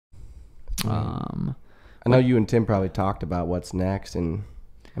I know you and Tim probably talked about what's next, and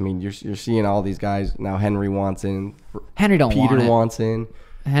I mean you're seeing all these guys now. Henry wants in. Henry don't want it. Peter wants in.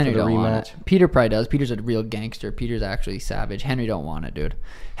 Henry for the don't rematch. want it. Peter probably does. Peter's a real gangster. Peter's actually savage. Henry don't want it, dude.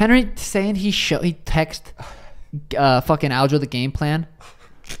 Henry saying he text fucking Aljo the game plan.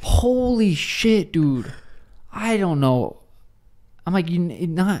 Holy shit, dude. I don't know. I'm like, you're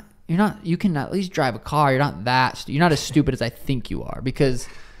not. You can at least drive a car. You're not that. You're not as stupid as I think you are. Because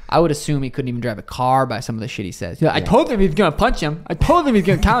I would assume he couldn't even drive a car by some of the shit he says. Yeah. I told him he's gonna punch him. I told him he's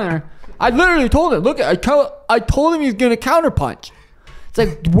gonna counter. I literally told him. Look, I told him he's gonna counter punch. It's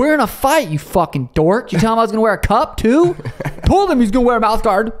like, we're in a fight, you fucking dork. You tell him I was going to wear a cup, too? Told him he's going to wear a mouth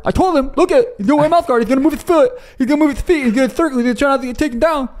guard. I told him, look at, he's going to wear a mouth guard. He's going to move his foot. He's going to move his feet. He's going to circle. He's going to try not to get taken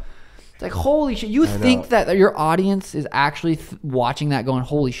down. It's like, holy shit. You think that your audience is actually watching that going,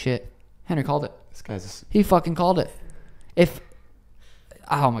 holy shit. Henry called it. This guy's... He fucking called it.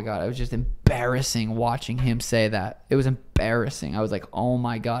 Oh my God, it was just embarrassing watching him say that. It was embarrassing. I was like, oh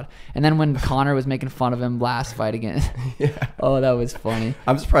my God. And then when Connor was making fun of him last fight again. Yeah. Oh, that was funny.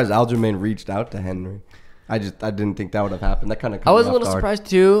 I'm surprised Aljamain reached out to Henry. I didn't think that would have happened. That kind of... I was a little surprised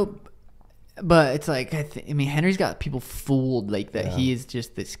too. But it's like, I mean, Henry's got people fooled like that. He is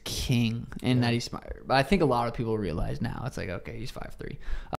just this king and that he's smart. But I think a lot of people realize now. It's like, okay, he's 5'3".